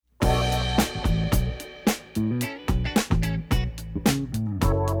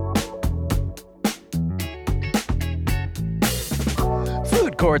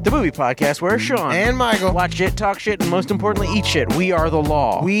Court, the movie podcast where Sean and Michael watch shit, talk shit, and most importantly, eat shit. We are the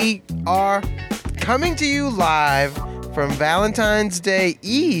law. We are coming to you live from Valentine's Day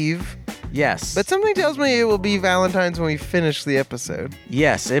Eve. Yes. But something tells me it will be Valentine's when we finish the episode.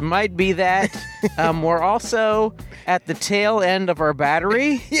 Yes, it might be that. We're also at the tail end of our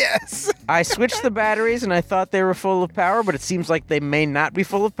battery. Yes. I switched the batteries and I thought they were full of power, but it seems like they may not be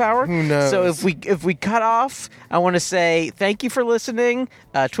full of power. Who knows? So if we cut off, I want to say thank you for listening.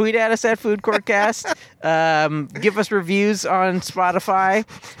 Tweet at us at Food Courtcast. Give us reviews on Spotify.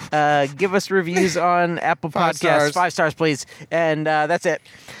 Give us reviews on Apple Podcasts. 5 stars. 5 stars, please. And that's it.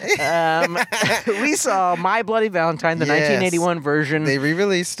 We saw My Bloody Valentine, the 1981 version. They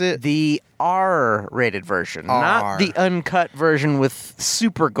re-released it. The R-rated version, R. not the uncut version with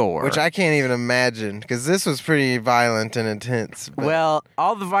super gore. Which I can't even imagine, because this was pretty violent and intense. But Well,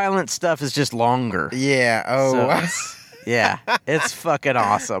 all the violent stuff is just longer. yeah. Oh, So, yeah, it's fucking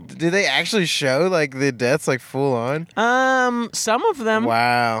awesome. did they actually show like the deaths like full on? Some of them,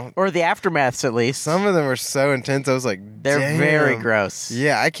 Wow. or the aftermaths at least, Some of them were so intense. I was like, they're damn. very gross.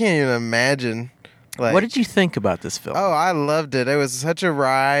 Yeah, I can't even imagine. Like, What did you think about this film? Oh, I loved it. It was such a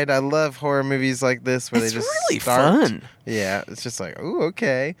ride. I love horror movies like this where it's they just really start. fun. Yeah, it's just like, ooh,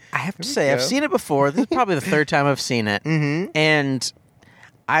 okay. I have to Here we say, I've go. seen it before. This is probably the third time I've seen it, Mm-hmm. and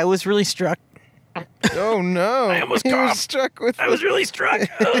I was really struck. Oh no! I almost you were coughed. struck with. Really struck.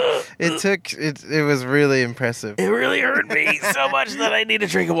 It was really impressive. It really hurt me so much that I need a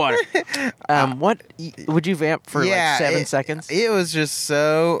drink of water. What would you vamp for like 7 seconds? It was just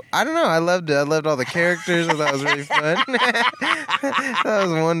so. I don't know. I loved it. I loved all the characters. I thought it was really fun. That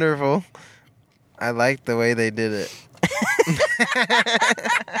was wonderful. I liked the way they did it.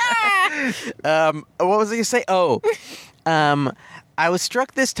 What was I gonna say? I was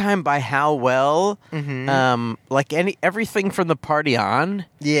struck this time by how well, like everything from the party on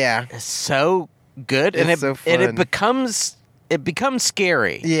Yeah. is so good, and It's so fun. it becomes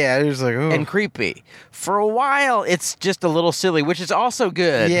scary. Yeah. It was like, ooh. And creepy. For a while, it's just a little silly, which is also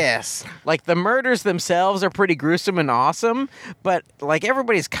good. Yes. Like, the murders themselves are pretty gruesome and awesome, but, like,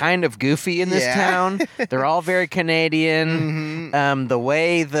 everybody's kind of goofy in this Yeah. town. They're all very Canadian. The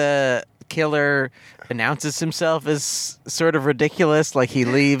way the killer announces himself is sort of ridiculous. Like, he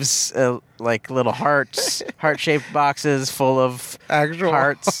leaves, like, little heart-shaped boxes full of Actual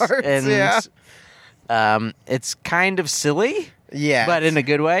hearts. And yeah. It's kind of silly. Yeah. But in a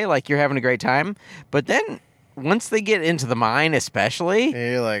good way, like you're having a great time. But then once they get into the mine, especially,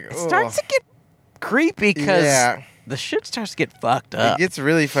 you're like, it starts to get creepy because Yeah. the shit starts to get fucked up. It gets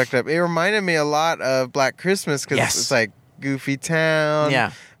really fucked up. It reminded me a lot of Black Christmas because Yes. it's like goofy town.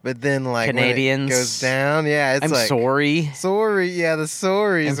 Yeah. But then like Canadians. when it goes down, yeah, it's I'm like sorry. sorry. Yeah, the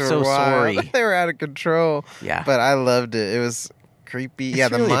sorries I'm were so wild. sorry. They were out of control. Yeah. But I loved it. It was creepy. It's yeah,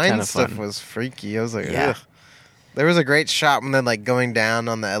 the really a ton mine of stuff fun. was freaky. I was like, Yeah. ugh. There was a great shot when they're like going down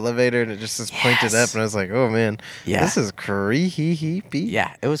on the elevator and it just is pointed Yes. up and I was like, oh man, Yeah. this is creepy.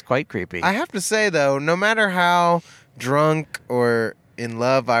 Yeah, it was quite creepy. I have to say though, no matter how drunk or in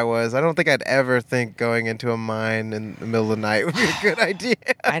love I was, I don't think I'd ever think going into a mine in the middle of the night would be a good idea.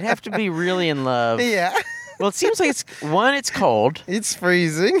 I'd have to be really in love. Yeah. Well, it seems like it's cold. It's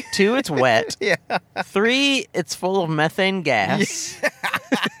freezing. 2, it's wet. Yeah. 3, it's full of methane gas.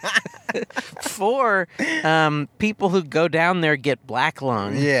 4, people who go down there get black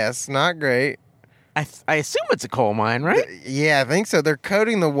lung. Yes, not great. I assume it's a coal mine, right? Yeah, I think so. They're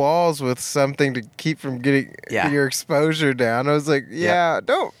coating the walls with something to keep from getting Yeah. your exposure down. I was like, yeah,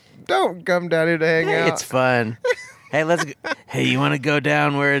 don't come down here to hang Hey, out. it's fun. Hey, hey, you want to go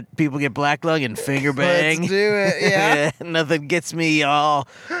down where people get black lung and finger bang? Let's do it. Yeah. Nothing gets me all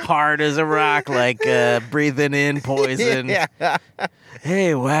hard as a rock like breathing in poison. Yeah.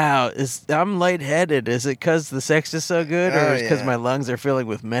 Hey, wow, I'm lightheaded. Is it because the sex is so good, or Oh, is it because yeah. my lungs are filling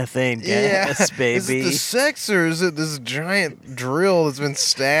with methane Yeah. gas, baby? Is it the sex or is it this giant drill that's been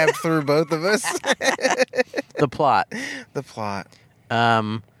stabbed through both of us? The plot. The plot.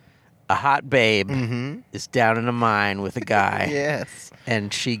 A hot babe Mm-hmm. is down in a mine with a guy, Yes.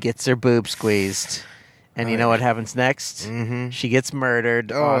 and she gets her boob squeezed. And you know what happens next? Mm-hmm. She gets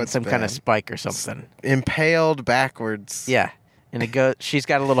murdered Oh, on it's some kind of bad. spike or something. Impaled backwards. Yeah. And she's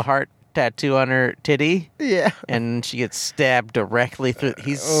got a little heart tattoo on her titty, Yeah. and she gets stabbed directly through.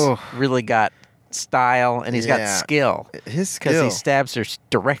 He's Oh. really got style, and he's got Yeah. skill. His Because skill. he stabs her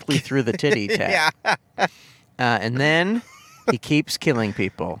directly through the titty tab. Yeah. And then he keeps killing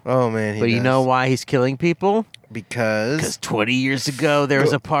people. Oh man. But you does. know why he's killing people? Because Because 20 years ago there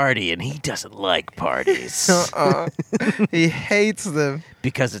was a party, and he doesn't like parties. he hates them.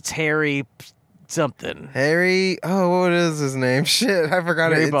 Because it's hairy, something. Harry. Oh, what is his name? Shit, I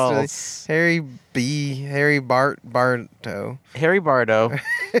forgot Harry it. Balls. Harry Barto. Harry Bardo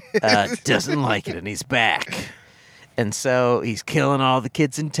doesn't like it, and he's back. And so he's killing all the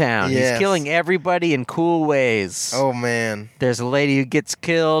kids in town. Yes. He's killing everybody in cool ways. Oh man. There's a lady who gets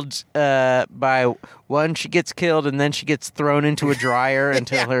killed by one. She gets killed, and then she gets thrown into a dryer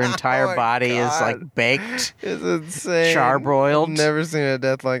until her entire my body is God. like baked. It's insane. Charbroiled. Never seen a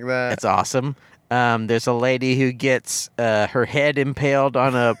death like that. It's awesome. There's a lady who gets her head impaled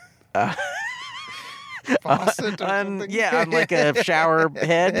on a Faucet or something? on like a shower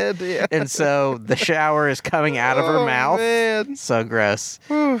head, yeah. and so the shower is coming out of her Oh, mouth. Man. So gross.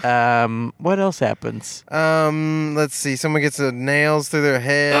 Whew. What else happens? Let's see. Someone gets nails through their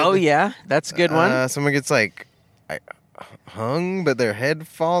head. Oh yeah, that's a good one. Someone gets like hung, but their head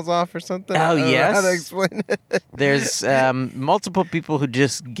falls off or something. Oh, I don't know yes. how to explain it. There's multiple people who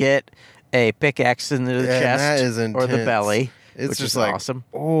just get a pickaxe into the Yeah, chest that is or the intense. belly, It's which just is like awesome.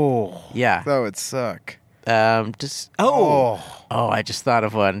 Oh, Yeah. that would suck. I just thought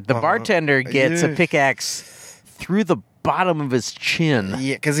of one. The bartender gets a yeah. pickaxe through the bottom of his chin.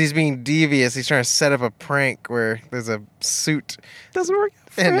 Yeah, because he's being devious. He's trying to set up a prank where there's a suit, Doesn't work.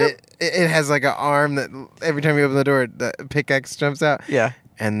 For and him. it has like an arm that every time you open the door, the pickaxe jumps out. Yeah.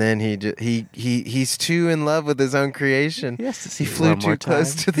 And then he's too in love with his own creation. He has to see He it flew one more too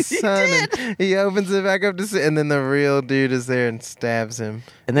close time. to the He sun, did. and he opens it back up to see, and then the real dude is there and stabs him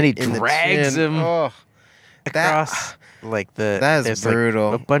And then he in drags the chin. him Oh, across like the. that is there's, like,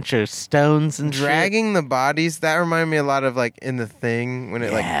 brutal. a bunch of stones and shit. dragging the bodies. That reminded me a lot of like in The Thing when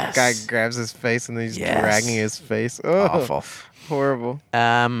it Yes. like guy grabs his face and he's Yes. dragging his face. Oh, Awful. horrible.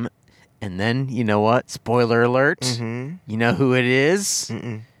 And then you know what? Spoiler alert. Mm-hmm. You know who it is?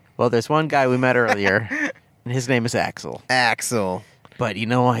 Mm-mm. Well, there's one guy we met earlier, and his name is Axel. Axel. But you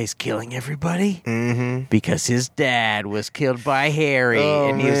know why he's killing everybody? Mm-hmm. Because his dad was killed by Harry, Oh,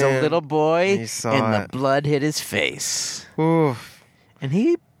 and he was a man. little boy, He saw and the it. blood hit his face. Oof. And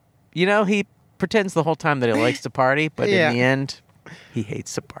he pretends the whole time that he likes to party, but Yeah. in the end, he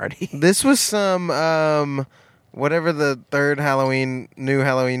hates to party. This was some whatever the third new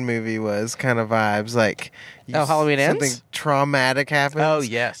Halloween movie was, kind of vibes. Like Halloween something Ends? traumatic happens. Oh,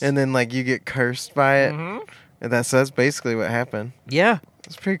 yes. And then like you get cursed by it. Mhm. And that's basically what happened. Yeah,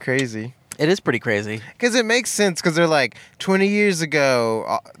 It's pretty crazy. it is pretty crazy. Because it makes sense. Because they're like 20 years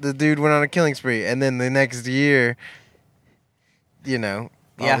ago, the dude went on a killing spree, and then the next year, all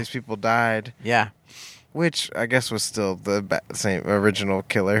Yeah. these people died. Yeah, Which I guess was still the same original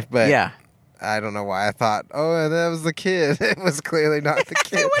killer, but yeah. I don't know why I thought, oh, that was the kid. It was clearly not the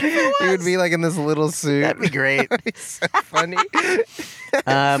kid. What if it He would was? be like in this little suit. That'd be great. That'd be so funny.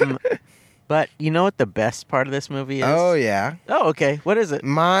 But you know what the best part of this movie is? Oh, yeah. Oh, okay. What is it?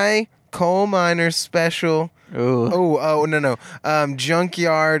 My coal miner special. Ooh. No.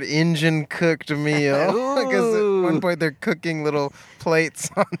 Junkyard engine cooked meal. Because at one Ooh. point they're cooking little plates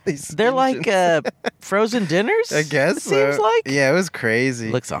on these. They're like engines. frozen dinners? I guess It seems so. like. Yeah, it was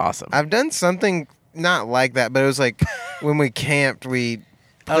crazy. Looks awesome. I've done something not like that, but it was like when we camped, we put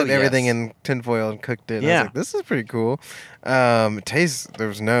Oh, yes. everything in tinfoil and cooked it. And I Yeah. was like, this is pretty cool. It tastes, there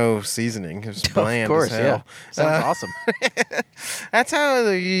was no seasoning. It was bland Of course, as yeah. hell. Sounds awesome. That's how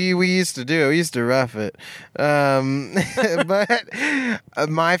we used to do it. We used to rough it. But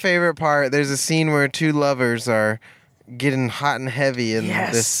my favorite part, there's a scene where two lovers are getting hot and heavy in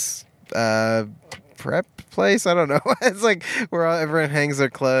Yes. this prep place. I don't know. It's like where everyone hangs their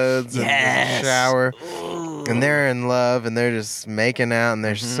clothes and there's a Yes. shower. Ooh. And they're in love and they're just making out and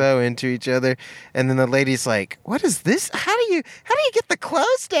they're so into each other. And then the lady's like, "What is this? How do you get the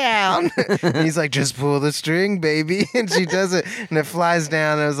clothes down?" And he's like, "Just pull the string, baby." And she does it and it flies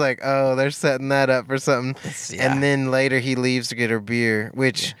down. And I was like, "Oh, they're setting that up for something." Yeah. And then later he leaves to get her beer,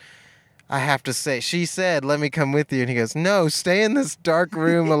 which I have to say, she said, "Let me come with you." And he goes, "No, stay in this dark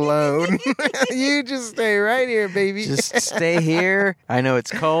room alone. You just stay right here, baby." Just stay here. I know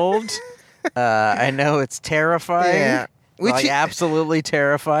it's cold. I know it's terrifying. Yeah. Which Like, he- absolutely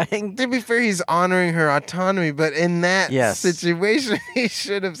terrifying. To be fair, he's honoring her autonomy, but in that Yes. situation, he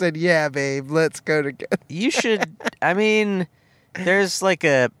should have said, "Yeah, babe, let's go together." You should. I mean, there's like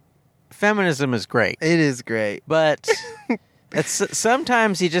feminism is great, It is great. but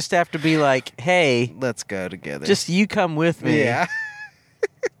sometimes you just have to be like, hey, Let's go together. just you come with me. yeah,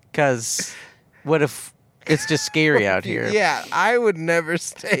 Because what if it's just scary out here? yeah. I would never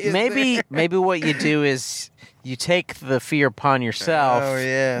stay. in there. Maybe what you do is you take the fear upon yourself. Oh,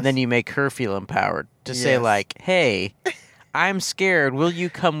 yes. And then you make her feel empowered to say Yes. like, hey, I'm scared. Will you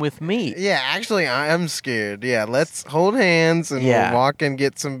come with me? Yeah, actually, I am scared. Yeah, let's hold hands and Yeah. we'll walk and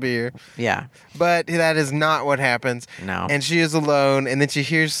get some beer. Yeah. But that is not what happens. No. And she is alone, and then she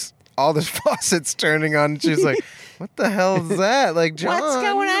hears all the faucets turning on, and she's like, what the hell is that? Like, John, What's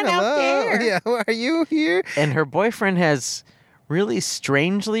going on out hello? there? Yeah, are you here? And her boyfriend has really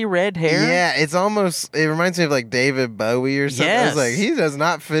strangely red hair. Yeah, it reminds me of like David Bowie or something. I was Yes. like, he does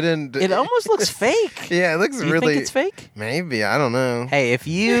not fit in. It almost looks fake. Yeah, it looks Do you really. think it's fake? Maybe, I don't know. Hey, if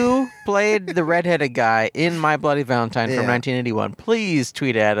you played the redheaded guy in My Bloody Valentine from Yeah. 1981, please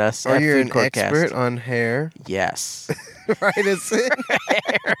tweet at us. Or at you're Food an Courtcast. expert on hair. Yes. Right, it's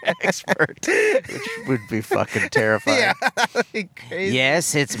Hair expert. Which would be fucking terrifying. yeah, like crazy.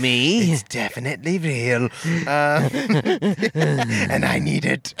 Yes, it's me. It's definitely real, and I need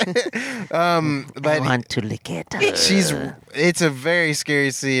it. I But want to lick it. it's a very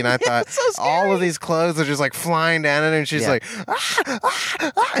scary scene. I thought so all of these clothes are just like flying down at her, and she's Yeah. like,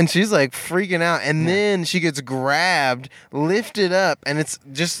 and she's like freaking out. And then she gets grabbed, lifted up, and it's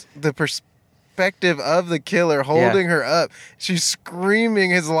just the perspective of the killer holding her up. She's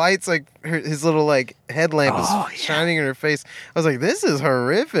screaming. His lights, like his little like headlamp Oh, is yeah. shining in her face. I was like, this is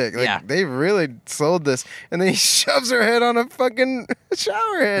horrific. Like Yeah. they really sold this. And then he shoves her head on a fucking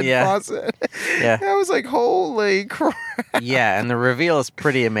shower head Yeah. faucet. Yeah. I was like, holy crap. Yeah, and the reveal is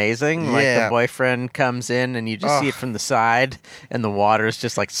pretty amazing. Like Yeah. the boyfriend comes in and you just see Ugh. it from the side and the water is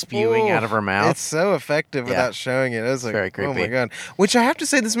just like spewing out of her mouth. It's so effective Yeah. without showing it. It was like, very oh my creepy. god. Which I have to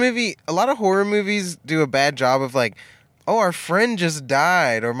say, this movie, a lot of horror movies do a bad job of like, oh, our friend just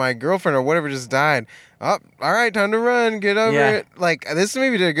died, or my girlfriend or whatever just died. Oh, all right, time to run, get over Yeah. it. Like this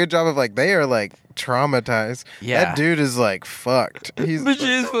movie did a good job of like, they are like traumatized. Yeah. That dude is like fucked. He's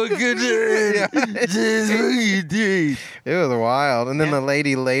fucking Yeah. dead. It was wild. And then Yeah. the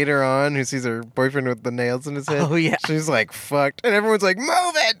lady later on who sees her boyfriend with the nails in his head. Oh, yeah. She's like fucked. And everyone's like, move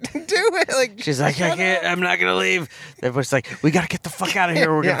it. Do it. Like She's like, I shut can't, up. I'm not gonna leave. Everybody's like, we gotta get the fuck out of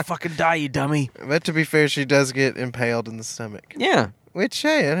here. We're Yeah. gonna fucking die, you dummy. But to be fair, she does get impaled in the stomach. Yeah. Which,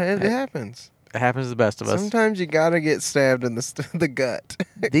 hey, it happens. It happens to the best of us. Sometimes you gotta get stabbed in the gut.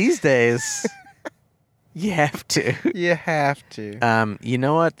 These days, you have to. You have to. You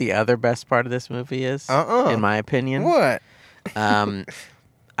know what the other best part of this movie is? In my opinion? What?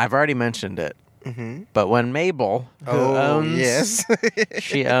 I've already mentioned it. Mm-hmm. But when Mabel, who Oh, owns, yes.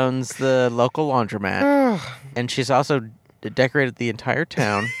 she owns the local laundromat, and she's also decorated the entire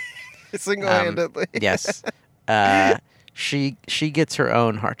town. Single-handedly. Yes, she gets her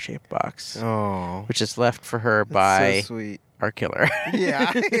own heart-shaped box, Oh. which is left for her That's by so sweet. our killer.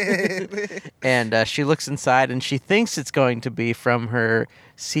 Yeah. And she looks inside, and she thinks it's going to be from her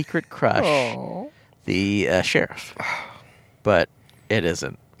secret crush, Oh. the sheriff, but it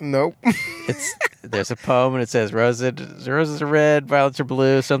isn't. Nope. There's a poem and it says roses are red, violets are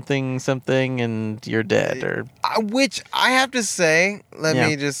blue, something something, and you're dead. Or Which I have to say, let Yeah.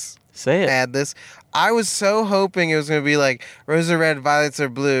 me just say it. add this. I was so hoping it was going to be like roses are red, violets are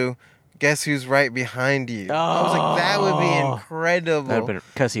blue. Guess who's right behind you? I was like, that would be Oh. incredible. That'd been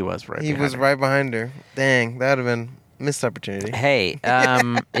because he was right. He behind was her. right behind her. Dang, that would have been missed opportunity. Hey,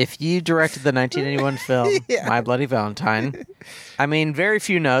 if you directed the 1981 film Yeah. My Bloody Valentine, I mean, very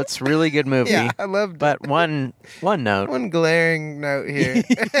few notes, really good movie. Yeah, I loved But one note, one glaring note here.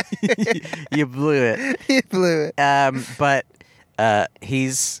 you blew it. He blew it. But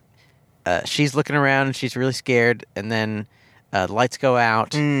she's looking around and she's really scared, and then lights go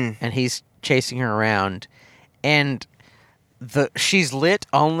out, and he's chasing her around, and she's lit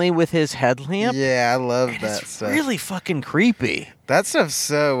only with his headlamp. Yeah, I love And that it's stuff. really fucking creepy That stuff's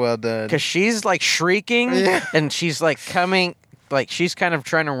so well done. because she's like shrieking, Yeah. and she's like coming, like she's kind of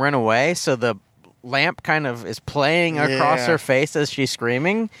trying to run away, so the lamp kind of is playing across Yeah. her face as she's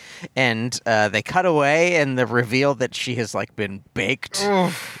screaming, and they cut away, and the reveal that she has like been baked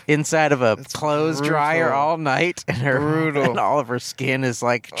Oof. inside of a That's clothes dryer brutal. all night, and Brutal. and all of her skin is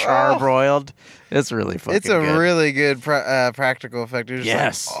like charbroiled. It's really fucking It's a good. really good practical effect. You're just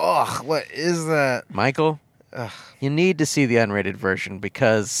Yes. like, oh, what is that? Michael, Ugh. you need to see the unrated version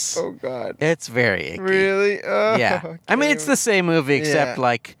because Oh, God. it's very icky. Really? Oh, Yeah, I mean it's the same movie except Yeah.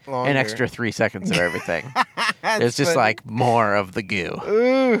 like Longer. an extra 3 seconds of everything. That's There's just funny. like more of the goo.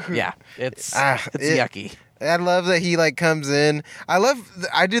 Ooh. Yeah, it's It- yucky. I love that he like comes in. I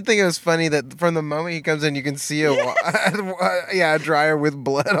did think it was funny that from the moment he comes in, you can see a dryer with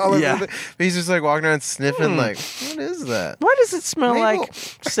blood all over Yeah. it. But he's just like walking around sniffing, like, what is that? Why does it smell Mabel. like,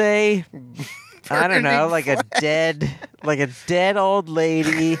 say, I don't know, Burning like a dead old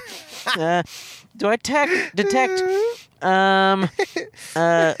lady? Do I detect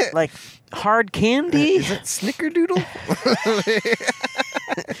Like hard candy. Is it Snickerdoodle?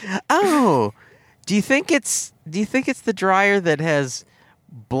 Oh, do you think it's the dryer that has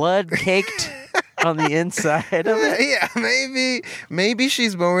blood caked on the inside of it? Yeah, maybe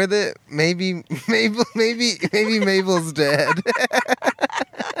she's born with it. Maybe Mabel's dead.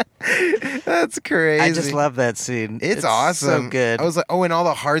 That's crazy. I just love that scene. It's awesome. So good. I was like, oh, and all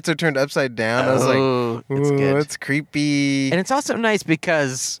the hearts are turned upside down. I was like, Oh, it's ooh, good. it's creepy. And it's also nice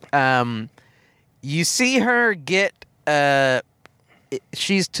because you see her get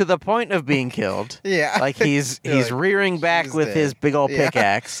she's to the point of being killed. Yeah. Like he's You're like, rearing back she's with dead. his big old Yeah.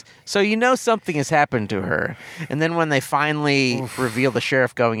 pickaxe. So you know something has happened to her. And then when they finally reveal the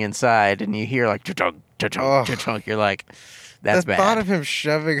sheriff going inside and you hear like cha-chunk, cha-chunk, Oh. cha-chunk, you're like, that's the bad. thought of him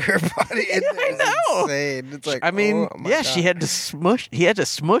shoving her body in there is know. insane. It's like, I mean, oh my yeah, God. she had to smush. He had to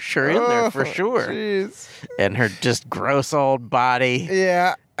smush her in there for Oh, sure, jeez. and her just gross old body.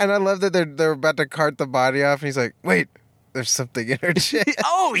 Yeah, and I love that they're about to cart the body off, and he's like, "Wait, there's something in her chest."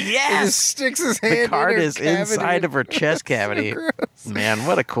 Oh He just yes, sticks his hand. the card in her is cavity. inside of her chest cavity. So gross. Man,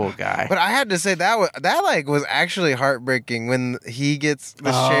 what a cool guy. But I had to say that was actually heartbreaking when the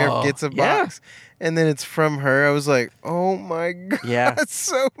sheriff gets a yeah. box, and then it's from her. I was like, "Oh my God, Yeah. that's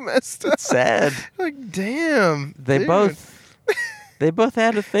so messed up." Sad. Like, damn, They dude. both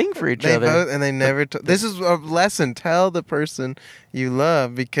had a thing for each They other. both, and they never. This is a lesson. Tell the person you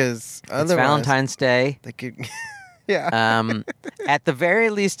love because It's otherwise Valentine's Day. they could. Yeah. At the very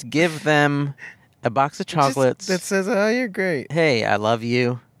least, give them a box of chocolates. That says, "Oh, you're great." Hey, I love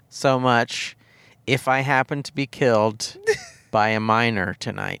you so much. If I happen to be killed by a minor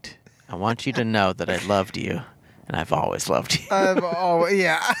tonight, I want you to know that I loved you, and I've always loved you. I've always,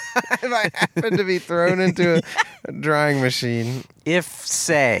 yeah. If I happen to be thrown into a drying machine, If,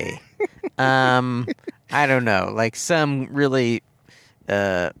 say, I don't know, like some really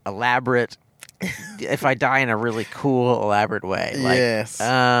elaborate, if I die in a really cool, elaborate way. Like, yes.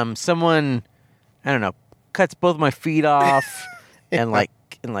 someone, I don't know, cuts both my feet off and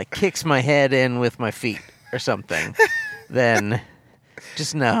kicks my head in with my feet or something, then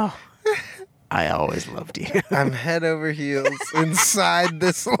just know I always loved you. I'm head over heels inside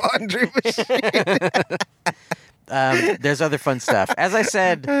this laundry machine. There's other fun stuff. As I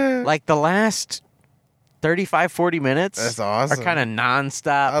said, like the last 35, 40 minutes That's awesome. are kind of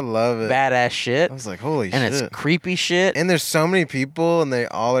nonstop I love it. badass shit. I was like, holy And shit. it's creepy shit. And there's so many people, and they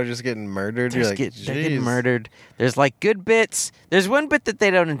all are just getting murdered. You're like, They're getting "Jeez." murdered. There's like good bits. There's one bit that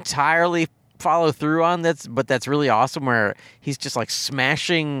they don't entirely follow through on but that's really awesome where he's just like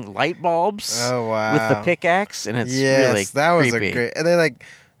smashing light bulbs Oh, wow. with the pickaxe and it's Yes, really that was creepy. a great. And they're like,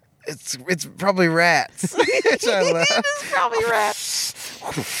 it's probably rats, which I love. It's probably rats.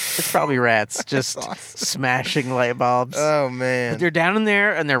 It's probably rats just awesome. smashing light bulbs. Oh But man. they're down in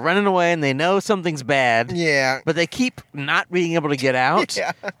there and they're running away and they know something's bad. Yeah. But they keep not being able to get out.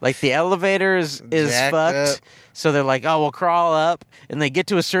 Yeah. Like the elevator is Jacked fucked. up. So they're like, oh, we'll crawl up. And they get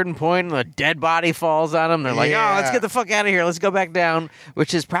to a certain point and a dead body falls on them. They're like, oh, let's Yeah. get the fuck out of here. Let's go back down,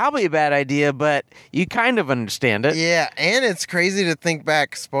 which is probably a bad idea, but you kind of understand it. Yeah, and it's crazy to think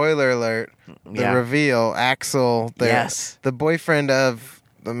back. Spoiler alert: the Yeah. reveal. Axel, Yes. the boyfriend of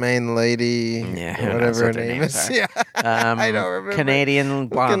the main lady, Yeah, who knows whatever her what their name names is. are. Yeah, I don't remember. Canadian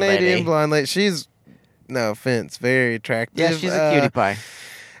blonde Canadian lady. blonde lady. She's, no offense, very attractive. Yeah, she's a cutie pie.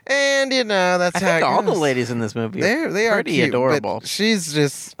 And that's I how think it all the goes. ladies in this movie They are pretty cute, adorable. But she's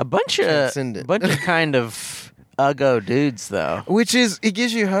just, A bunch transcendent. of kind of uggo dudes, though. which is, it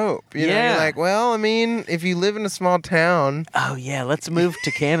gives you hope. You know, Yeah. you're like, well, I mean, if you live in a small town, Oh yeah, let's move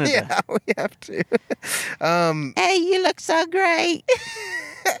to Canada. yeah, we have to. Hey, you look so great.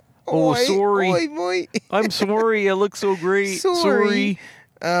 Oh, Oi, sorry. oi, oi. I'm sorry, I look so great. Sorry.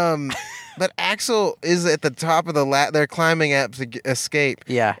 But Axel is at the top of the they're climbing up to escape.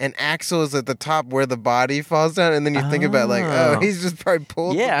 Yeah. And Axel is at the top where the body falls down, and then you think about like, oh, Oh. he's just probably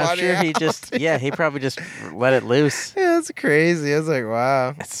pulled the Yeah, I'm body sure out. he probably just let it loose. Yeah, that's crazy. I was like,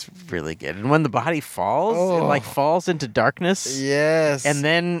 wow. That's really good. And when the body falls, it Oh. like falls into darkness. Yes. And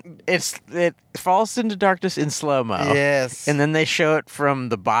then it falls into darkness in slow-mo. yes. And then they show it from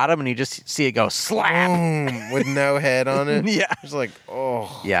the bottom and you just see it go slap. boom, with no head on it. Yeah. It's like,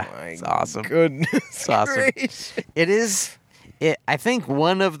 oh, Yeah, my it's awesome. goodness. It's awesome. gracious. It is. I think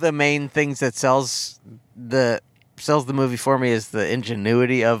one of the main things that sells the movie for me is the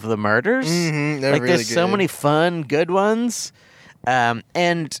ingenuity of the murders. They're Like really there's so good. many fun, good ones,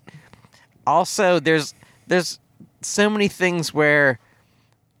 and also there's so many things where,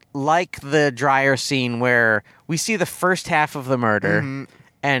 like the dryer scene where we see the first half of the murder,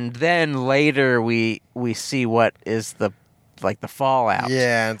 and then later we see what is the fallout.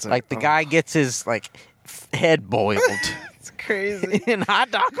 Yeah, it's Like the guy gets his head boiled It's crazy. in hot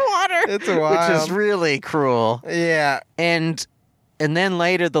dog water. It's wild. Which is really cruel. Yeah. And then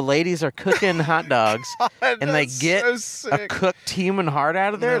later the ladies are cooking hot dogs and they That's get so a sick. cooked human heart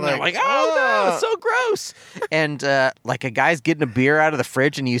out of there and They're they're like, like, oh no, "Oh." it's so gross. And like a guy's getting a beer out of the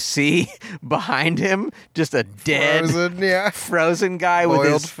fridge and you see behind him just a dead Frozen, yeah. guy with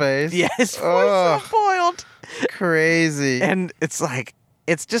Boiled his face. Yeah, his face Ugh. so boiled. Crazy. And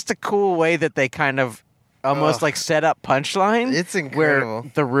it's just a cool way that they kind of almost Ugh. like set up punchline. It's incredible.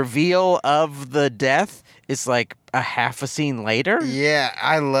 Where the reveal of the death is like a half a scene later. Yeah,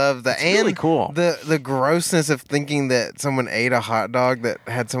 I love that. It's and really cool. The grossness of thinking that someone ate a hot dog that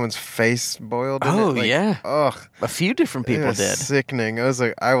had someone's face boiled in Oh, it. Like, yeah. Ugh. A few different It people was did. sickening. I was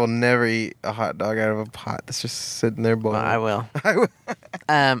like, I will never eat a hot dog out of a pot that's just sitting there boiling. I will. I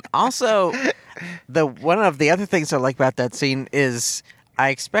will. Also, one of the other things I like about that scene is I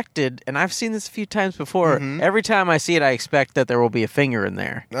expected, and I've seen this a few times before. Mhm. Every time I see it, I expect that there will be a finger in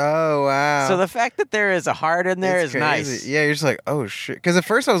there. Oh, wow. So the fact that there is a heart in there It's is crazy. nice. Yeah, you're just like, oh, shit. Because at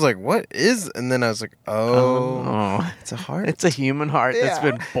first I was like, what is? And then I was like, oh, it's a heart. It's a human heart that's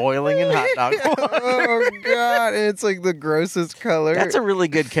Yeah. been boiling in hot dog water. Oh, God. And it's like the grossest color. That's a really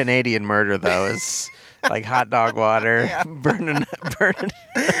good Canadian murder, though. Is like hot dog water burning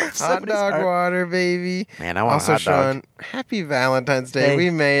hot somebody's dog heart. water, baby. Man, I want Also, a hot dog. Sean, happy Valentine's Day. Hey,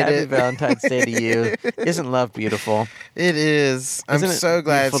 we made happy it. Valentine's Day to you. Isn't love beautiful? It is. I'm Isn't it so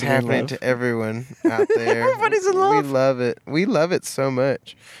glad it's beautiful to be in happening love? to everyone out there. Everybody's in love. We love it. We love it so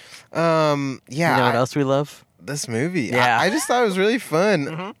much. Yeah. You know what else we love? This movie. Yeah. I just thought it was really fun.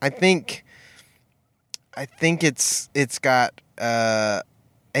 Mhm. I think it's got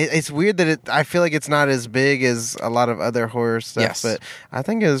it's weird that I feel like it's not as big as a lot of other horror stuff, Yes. but I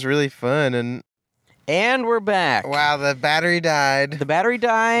think it was really fun. And And we're back. wow, the battery died. The battery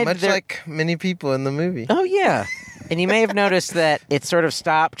died. Much like many people in the movie. Oh yeah. And you may have noticed that it sort of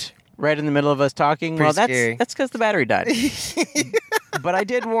stopped right in the middle of us talking. Pretty well, scary. that's because the battery died. But I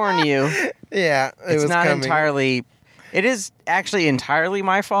did warn you. Yeah, it It's was not coming. entirely. It is actually entirely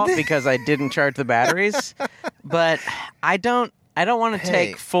my fault because I didn't charge the batteries. But I don't want to Hey.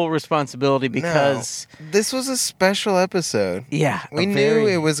 take full responsibility because This was a special episode. yeah, We knew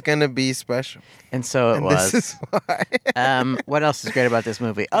it was going to be special. and so it And was. this is why. What else is great about this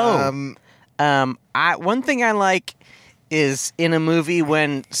movie? Oh, one thing I like is in a movie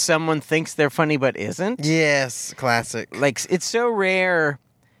when someone thinks they're funny but isn't. yes, classic. Like it's so rare.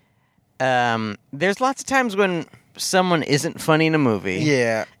 There's lots of times when someone isn't funny in a movie.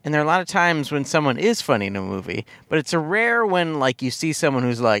 Yeah. And there are a lot of times when someone is funny in a movie, but it's a rare when like you see someone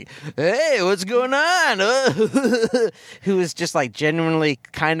who's like, "Hey, what's going on?" who is just like genuinely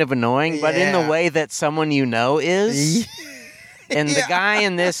kind of annoying, but in Yeah. the way that someone you know is. And the Yeah. guy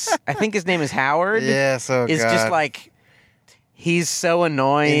in this, I think his name is Howard, Yes, oh is God. just like he's so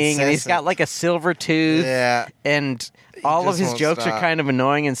annoying and he's got Incessant. like a silver tooth Yeah. and all of just his won't jokes are stop. kind of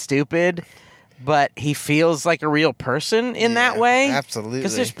annoying and stupid, but he feels like a real person in that Yeah, way. absolutely.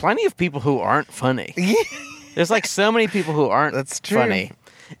 Because there's plenty of people who aren't funny. There's like so many people who aren't That's true. funny.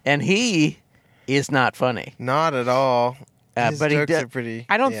 And he is not funny. Not at all. His but jokes he are pretty.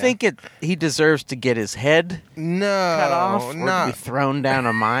 I don't yeah. think he deserves to get the head No, cut off or to be not. thrown down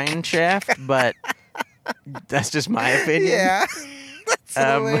a mine shaft, but that's just my opinion. Yeah, that's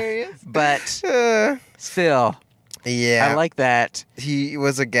Um, hilarious. But Uh, still, yeah, I like that. he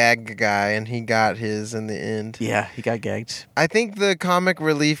was a gag guy, and he got his in the end. Yeah, he got gagged. I think the comic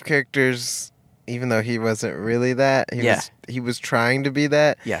relief characters, even though he wasn't really that, he was trying to be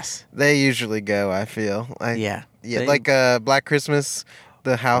that. Yes. They usually go. I feel. Yeah. Yeah, They- like Black Christmas,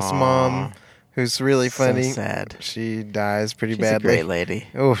 the house Aw. mom, who's really So funny. sad. She dies pretty She's a badly. great lady.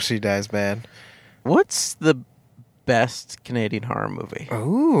 Oh, she dies bad. What's the best Canadian horror movie?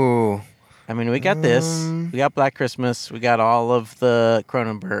 Ooh. I mean, we got this. We got Black Christmas. We got all of the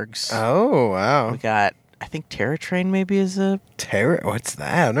Cronenbergs. Oh, wow. We got, I think Terror Train maybe is a... Terror? What's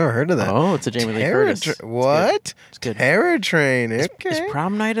that? I've never heard of that. Oh, it's a Jamie Lee Terror Curtis. Tra- It's good. what? It's good. Terror Train. Okay. Is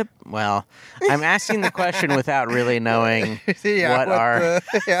Prom Night a... Well, I'm asking the question without really knowing yeah, what are...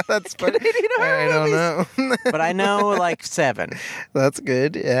 yeah, that's funny. Canadian horror I don't know. But I know like 7. That's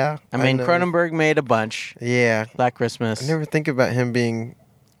good. Yeah. I mean, know. Cronenberg made a bunch. Yeah. Black Christmas. I never think about him being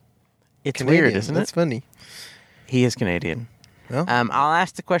It's Canadian. weird, isn't That's it? funny. He is Canadian. Well, I'll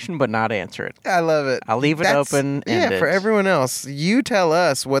ask the question but not answer it. I love it. I'll leave it That's- open. Yeah, for everyone else, you tell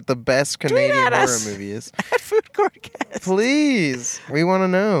us what the best Canadian at horror us. movie is. At Food Court Cast. Please. We want to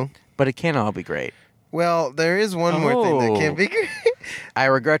know. But it can't all be great. Well, there is one more thing that Oh. can be great. I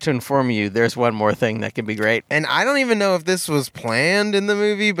regret to inform you, there's one more thing that can be great. And I don't even know if this was planned in the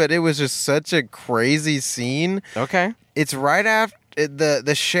movie, but it was just such a crazy scene. Okay. It's right after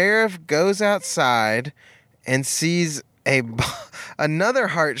the sheriff goes outside and sees another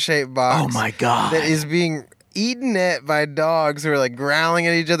heart-shaped box. Oh my God. That is being eaten at by dogs who are like growling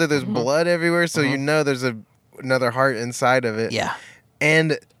at each other. There's blood everywhere, so you know there's another heart inside of it. Yeah.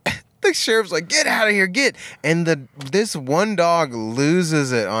 And the sheriff's like, "Get out of here, get!" And this one dog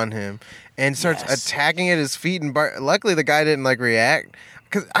loses it on him and starts attacking at his feet. And luckily, the guy didn't like react,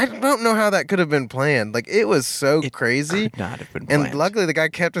 because I don't know how that could have been planned. Like, it was so crazy. Could not have been planned. And luckily, the guy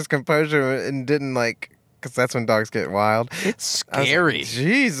kept his composure and didn't because that's when dogs get wild. It's scary.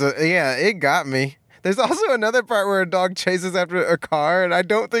 Jeez, yeah, it got me. There's also another part where a dog chases after a car, and I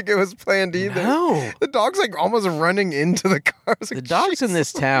don't think it was planned either. No. The dog's almost running into the car. The dogs in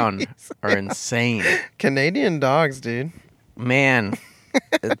this town are insane. Canadian dogs, dude. Man,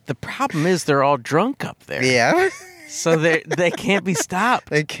 the problem is they're all drunk up there. Yeah. So they can't be stopped.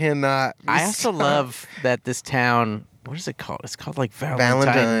 They cannot be I also stopped. love that this town, what is it called? It's called like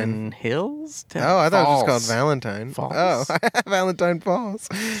Valentine Hills? Oh, I thought it was just called Falls. Valentine. Falls. Oh, Valentine Falls.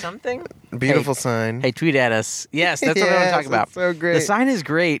 Something? Beautiful sign. Hey, tweet at us. Yes, that's what I'm Yes, talking about. it's so great. The sign is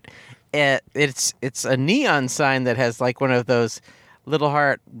great. It's a neon sign that has like one of those little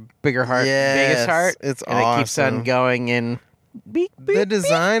heart, bigger heart, Yes, biggest heart. it's and it keeps on awesome. going in. Beep, beep, The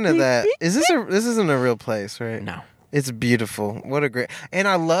design beep, of beep, that beep. this isn't a real place, right? No. It's beautiful. What a great. And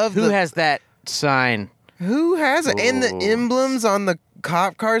I love Who has that sign? Who has it? And the Ooh. emblems on the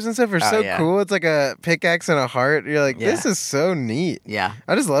cop cars and stuff are so yeah. cool. It's like a pickaxe and a heart. You're like, this Yeah. is so neat. Yeah.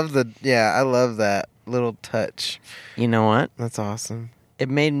 I just love I love that little touch. You know what? That's awesome. It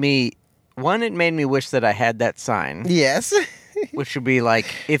made me wish that I had that sign, Yes. which would be like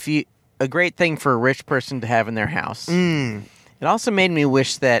a great thing for a rich person to have in their house. Mm. It also made me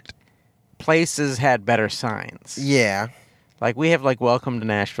wish that places had better signs. Yeah. Like we have like welcome to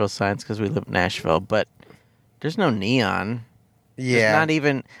Nashville signs because we live in Nashville, but there's no neon. Yeah. There's not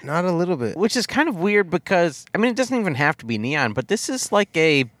even, Not a little bit. which is kind of weird because I mean it doesn't even have to be neon, but this is like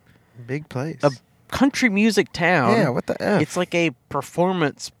a Big place. country music town. Yeah, what the F? It's like a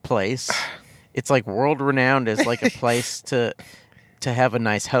performance place. It's like world renowned as like a place to have a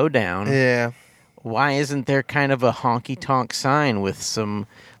nice hoedown. Yeah. Why isn't there kind of a honky tonk sign with some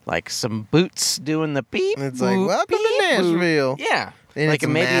boots doing the beep? It's like, boop, welcome to beep, boop? Nashville. Yeah. And like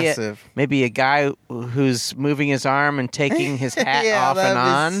it's massive. maybe a guy who's moving his arm and taking his hat Yeah, off and that'd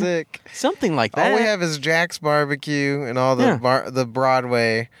on. be sick. Something like that. All we have is Jack's Barbecue and all the Yeah. the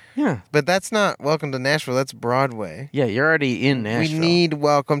Broadway. Yeah. But that's not Welcome to Nashville. That's Broadway. Yeah, you're already in Nashville. We need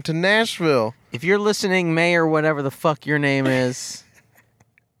Welcome to Nashville. If you're listening, Mayor, whatever the fuck your name is.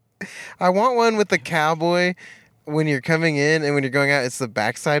 I want one with the cowboy. When you're coming in and when you're going out, it's the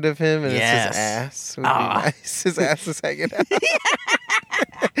backside of him and Yes. it's his ass. Would Ah. be nice. His ass is hanging out.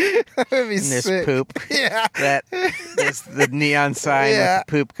 That would be And this sick. poop. Yeah. That is the neon sign Yeah. with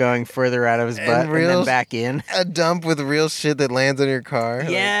the poop going further out of his And butt and, real- then back in. A dump with real shit that lands on your car. Like,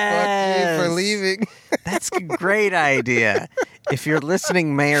 fuck Yes. you for leaving. That's a great idea. If you're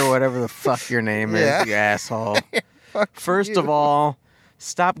listening, Mayor, whatever the fuck your name is, Yeah. you asshole. Fuck First you. of all,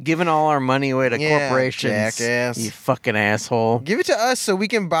 stop giving all our money away to Yeah, corporations. jackass. You fucking asshole. Give it to us so we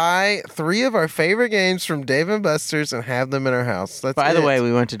can buy 3 of our favorite games from Dave & Buster's and have them in our house. That's By the it. way,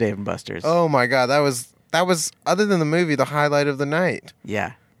 we went to Dave & Buster's. Oh my god, that was other than the movie, the highlight of the night.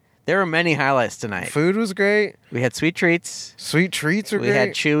 Yeah. There were many highlights tonight. Food was great. We had sweet treats. Sweet treats were We great. had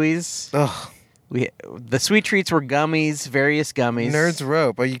Chewies. Ugh, The sweet treats were gummies, various gummies. Nerds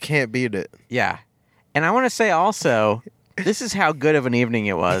Rope. Oh, you can't beat it. Yeah. And I want to say also, this is how good of an evening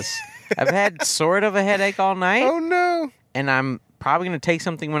it was. I've had sort of a headache all night, Oh no. and I'm probably going to take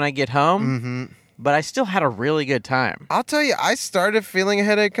something when I get home, Mm-hmm. but I still had a really good time. I'll tell you, I started feeling a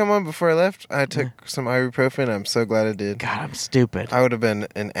headache come on before I left. I took some ibuprofen. I'm so glad I did. God, I'm stupid. I would have been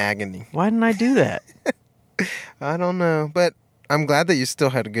in agony. Why didn't I do that? I don't know, but I'm glad that you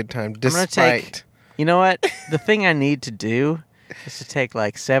still had a good time gonna despite. take- You know what? The thing I need to do is to take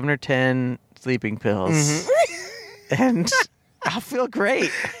like 7 or 10 sleeping pills, Mm-hmm. and I'll feel great.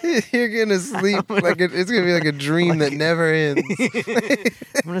 You're gonna sleep it's gonna be like a dream that never ends.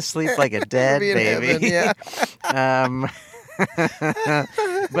 I'm going to sleep like a dead Be in baby. heaven, yeah.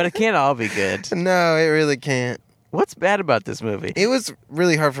 But it can't all be good. No, it really can't. What's bad about this movie? It was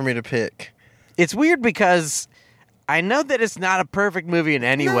really hard for me to pick. It's weird because I know that it's not a perfect movie in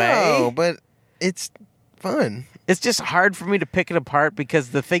any No, way. but it's fun. It's just hard for me to pick it apart because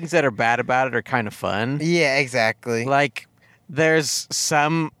the things that are bad about it are kind of fun. Yeah, exactly. Like, there's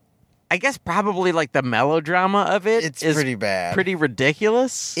some I guess probably like the melodrama of it It's is pretty bad. pretty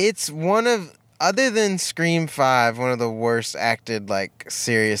ridiculous. It's one of, other than Scream 5, one of the worst acted, like,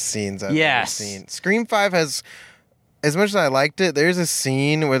 serious scenes I've ever seen. Scream 5 has, as much as I liked it, there's a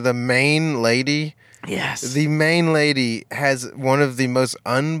scene where the main lady has one of the most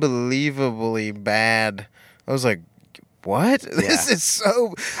unbelievably bad. I was like, what? This is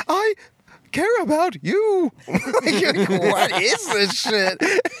so, I care about you. like, what is this shit?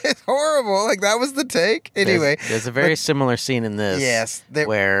 It's horrible. Like, that was the take. Anyway. There's a very similar scene in this. Yes.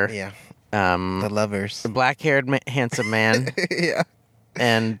 Where the lovers. the black-haired handsome man Yeah.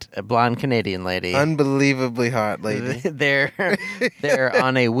 and a blonde Canadian lady. Unbelievably hot lady. They're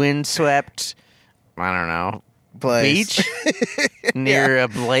on a windswept, I don't know, Place. beach near a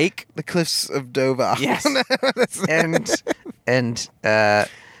lake. The cliffs of Dover. Yes. and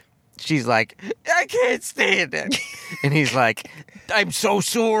she's like, I can't stand it. And he's like, I'm so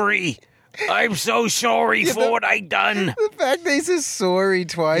sorry. I'm so sorry for what I done. The fact that he says sorry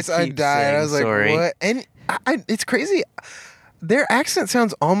twice, He I keeps died. I was like, saying sorry. what? And it's crazy. Their accent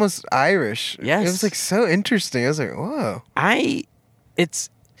sounds almost Irish. Yes. It was like so interesting. I was like, whoa.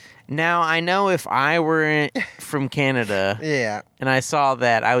 Now I know if I were from Canada Yeah. and I saw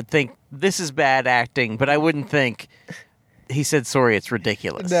that, I would think this is bad acting, but I wouldn't think he said sorry. It's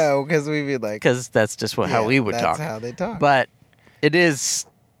ridiculous. No, because we'd be like, because that's just how we would that's talk. how they talk. But it is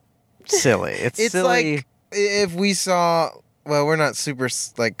silly. It's silly. like if we saw, well, we're not super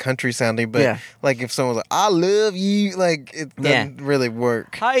like country sounding, but like if someone was like, I love you, like it doesn't really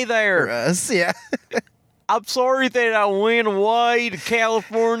work Hi for there. us. Yeah. I'm sorry that I went away to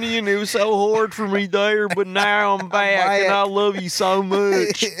California and it was so hard for me there, but now I'm back and I love you so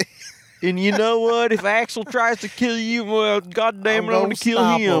much. And you know what? If Axel tries to kill you, well, goddamn it, I'm going to kill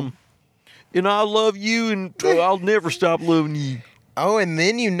stop him. And I love you, and I'll never stop loving you. Oh, and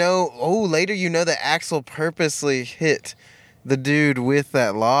then later that Axel purposely hit the dude with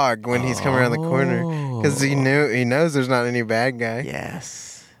that log when he's coming around the corner because he knows there's not any bad guy.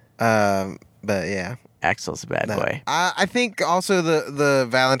 Yes. But yeah. Axel's a bad boy. I think also the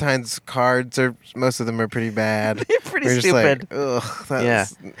Valentine's cards most of them are pretty bad. They're pretty We're just stupid. like, ugh,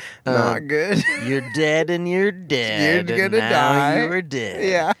 that's not good. You're dead and you're dead. You're gonna and now die. You are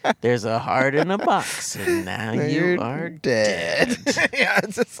dead. Yeah. There's a heart in a box, and now you are dead. Yeah,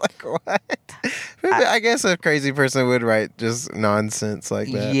 it's just like, what? I guess a crazy person would write just nonsense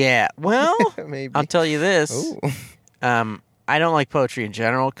like that. Yeah. Well, Maybe. I'll tell you this. Ooh. I don't like poetry in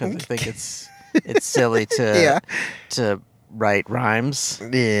general because I think it's silly to write rhymes.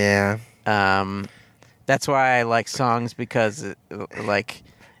 Yeah. That's why I like songs because like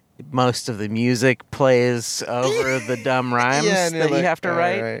most of the music plays over the dumb rhymes that you have to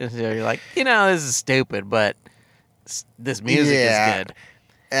write. Right. So you're like, this is stupid, but this music is good.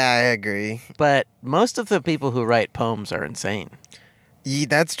 I agree. But most of the people who write poems are insane. Yeah,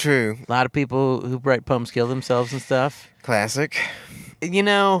 that's true. A lot of people who write poems kill themselves and stuff. Classic.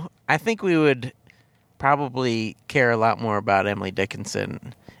 I think we would probably care a lot more about Emily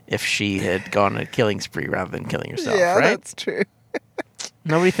Dickinson if she had gone on a killing spree rather than killing herself, Yeah, right? that's true.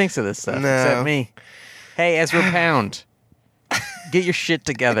 Nobody thinks of this stuff No. except me. Hey, Ezra Pound, get your shit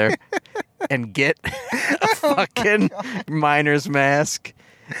together and get a fucking miner's mask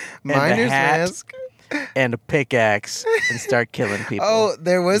and a Miner's hat mask. and a pickaxe and start killing people. Oh,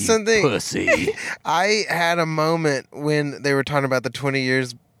 there was You something. pussy. I had a moment when they were talking about the 20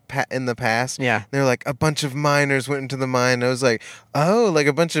 years in the past. Yeah. They were like, a bunch of miners went into the mine. I was like, oh, like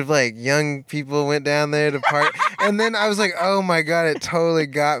a bunch of like young people went down there to part. And then I was like, oh my God, it totally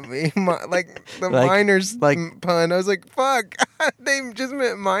got me. Like the miners pun. I was like, fuck, they just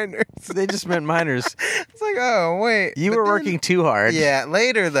meant miners. They just meant miners. It's like, oh, wait. You But were then- working too hard. Yeah,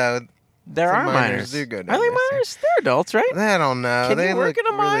 later though. There are miners miners. do go down Are they there, so- miners? They're adults, right? I don't know. Can they you work look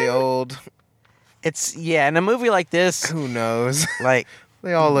in a really mine? old. In a movie like this, Who knows? like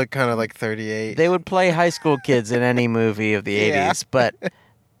They all look kind of like 38. they would play high school kids in any movie of the Yeah. 80s, but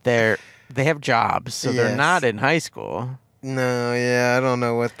they have jobs, so they're Yes. not in high school. No, yeah, I don't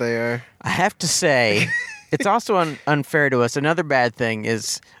know what they are. I have to say, it's also unfair to us. Another bad thing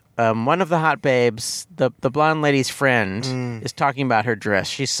is one of the hot babes, the blonde lady's friend, is talking about her dress.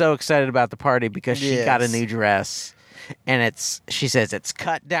 She's so excited about the party because she got a Yes. new dress. And she says it's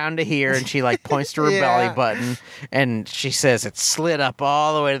cut down to here, and she like points to her Yeah. belly button, and she says it's slid up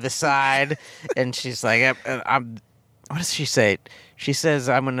all the way to the side, and she's like, what does she say? She says,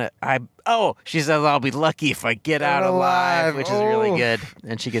 she says, I'll be lucky if I get out alive, which is really good.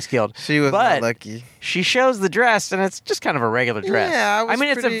 And she gets killed. She was not lucky. She shows the dress, and it's just kind of a regular dress. Yeah,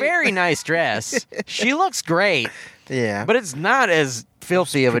 it's a very nice dress. She looks great. Yeah. But it's not as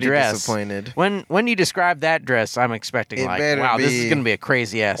filthy of a dress. Disappointed. When you describe that dress, I'm expecting wow, this is going to be a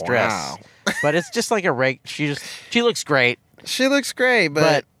crazy ass dress. But it's just like she looks great. She looks great,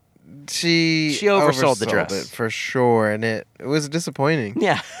 but she oversold the dress it for sure, and it was disappointing.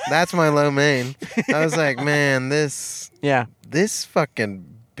 Yeah. That's my low main. I was like, man, this fucking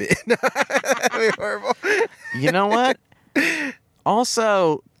bit. That'd be horrible. You know what?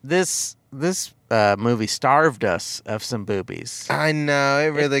 Also, this movie starved us of some boobies. I know, it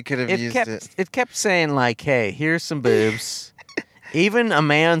really could have used it. It kept saying like, hey, here's some boobs. Even a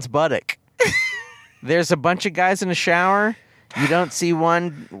man's buttock. There's a bunch of guys in a shower. You don't see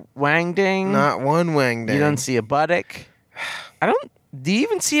one wang ding. Not one wang ding. You don't see a buttock. Do you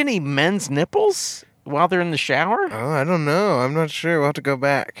even see any men's nipples while they're in the shower? Oh, I don't know. I'm not sure. We'll have to go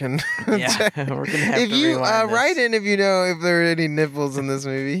back and check. We're gonna have if to you rewind this. write in if you know if there are any nipples in this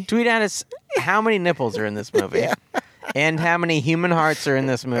movie. Tweet at us how many nipples are in this movie, and how many human hearts are in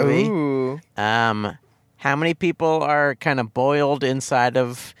this movie. Ooh. How many people are kind of boiled inside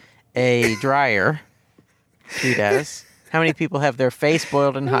of a dryer? Tweet at us. How many people have their face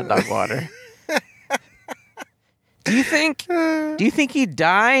boiled in hot dog water? Do you think he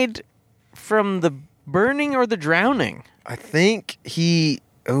died from the burning or the drowning? I think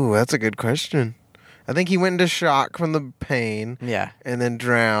that's a good question. I think he went into shock from the pain. Yeah. And then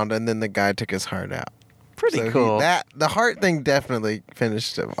drowned, and then the guy took his heart out. Pretty cool. The heart thing definitely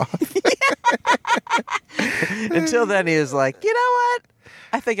finished him off. Until then, he was like, you know what?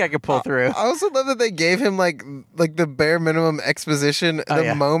 I think I could pull through. I also love that they gave him like the bare minimum exposition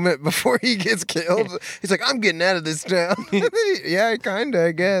moment before he gets killed. He's like, I'm getting out of this town. Yeah, kinda,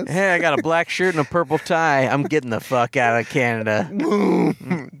 I guess. Hey, I got a black shirt and a purple tie. I'm getting the fuck out of Canada.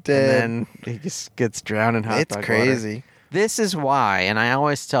 Boom. Dead. And then he just gets drowned in hot dog water. It's crazy. This is why, and I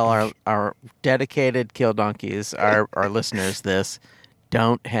always tell our dedicated kill donkeys, our listeners this.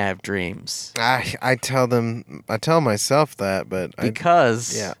 Don't have dreams. I tell myself that, but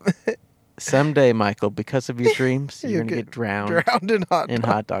because someday, Michael, because of your dreams, you're gonna get drowned in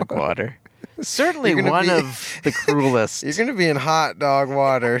hot dog water. Certainly one of the cruelest. You're gonna be in hot dog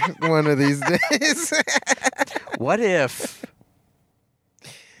water one of these days. What if,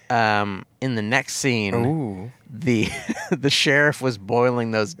 in the next scene, the sheriff was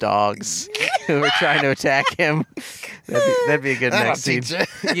boiling those dogs who were trying to attack him? That'd be a good next scene.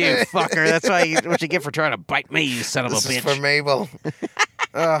 You fucker. That's what you get for trying to bite me, you son of a bitch. This is for Mabel.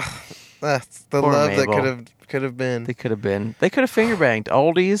 That's the Poor love Mabel. that could have been. They could have been. They could have finger banged.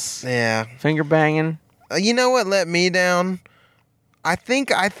 Oldies. Yeah. Finger banging. You know what let me down? I think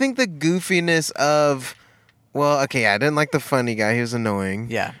the goofiness of, I didn't like the funny guy. He was annoying.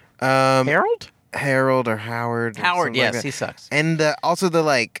 Yeah. Harold or Howard. Howard, yes, like he sucks. And also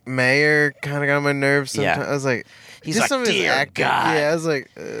the mayor kind of got on my nerves sometimes. Yeah. I was like, he's like, dear God. Yeah, I was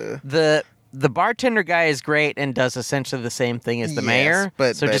like, The bartender guy is great and does essentially the same thing as the mayor,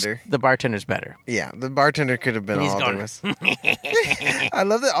 but so better. Just the bartender's better. Yeah, the bartender could have been And he's all going, there was. I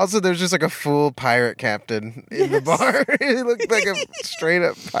love that. Also, there's just like a full pirate captain in the bar. He looked like a straight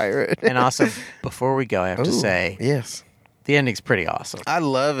up pirate. And also, before we go, I have to say, yes, the ending's pretty awesome. I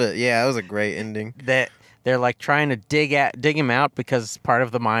love it. Yeah, that was a great ending. They're like trying to dig him out because part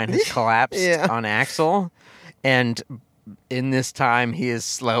of the mine has collapsed on Axel, and in this time he is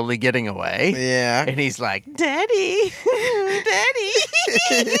slowly getting away. Yeah, and he's like, "Daddy, Daddy."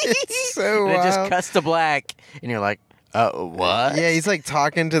 It's so and wild. it just cuts to black, and you're like, what? Yeah, he's like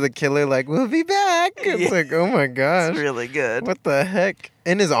talking to the killer, like, "We'll be back." It's like, oh my gosh, it's really good. What the heck?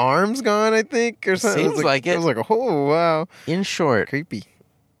 And his arm's gone, I think, or something. Seems like it. I was like, oh wow. In short, Creepy.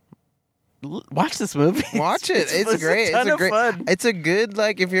 Watch this movie. Watch it. It's great. A ton of fun. It's a good,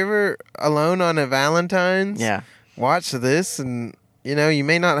 like, if you're ever alone on a Valentine's. Yeah. Watch this, and you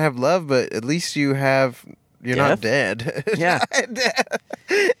may not have love, but at least you're not dead. Yeah.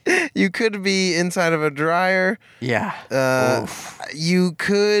 You could be inside of a dryer. Yeah. You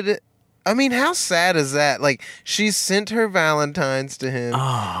could. I mean, how sad is that? Like, she sent her Valentine's to him.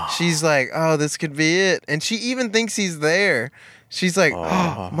 Oh. She's like, oh, this could be it. And she even thinks he's there. She's like,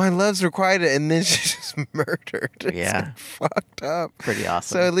 oh, my love's requited. And then she's just murdered. It's like fucked up. Pretty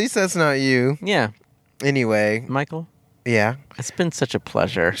awesome. So at least that's not you. Yeah. Anyway. Michael? Yeah? It's been such a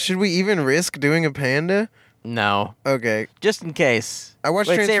pleasure. Should we even risk doing a panda? No. Okay. Just in case. I watched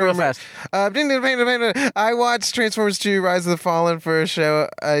Wait, say it real Transformers. fast. I watched Transformers 2: Rise of the Fallen for a show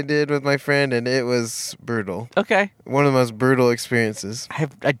I did with my friend, and it was brutal. Okay. One of the most brutal experiences.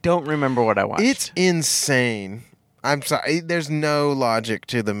 I don't remember what I watched. It's insane. I'm sorry. There's no logic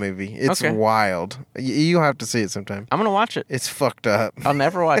to the movie. It's Okay. wild. You'll have to see it sometime. I'm going to watch it. It's fucked up. I'll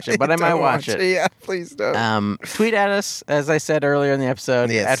never watch it, but I might Don't watch it. Yeah, please don't. Tweet at us, as I said earlier in the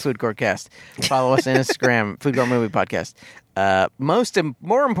episode, Yes. at Food Court Cast. Follow us on Instagram, Food Court Movie Podcast.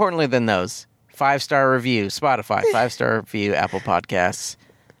 More importantly than those, 5-star review, Spotify, 5-star review, Apple Podcasts.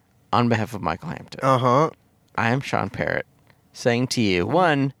 On behalf of Michael Hampton, Uh-huh. I am Sean Parrott, saying to you,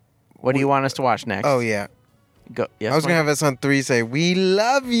 one, what do you want us to watch next? Oh, yeah. Go. Yes, I was going to Mike? have us on 3 say, "We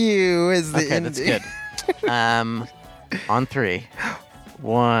love you" as the Okay, ending. that's good. On 3.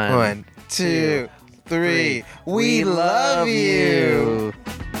 1, 1, 2, 3. We love you.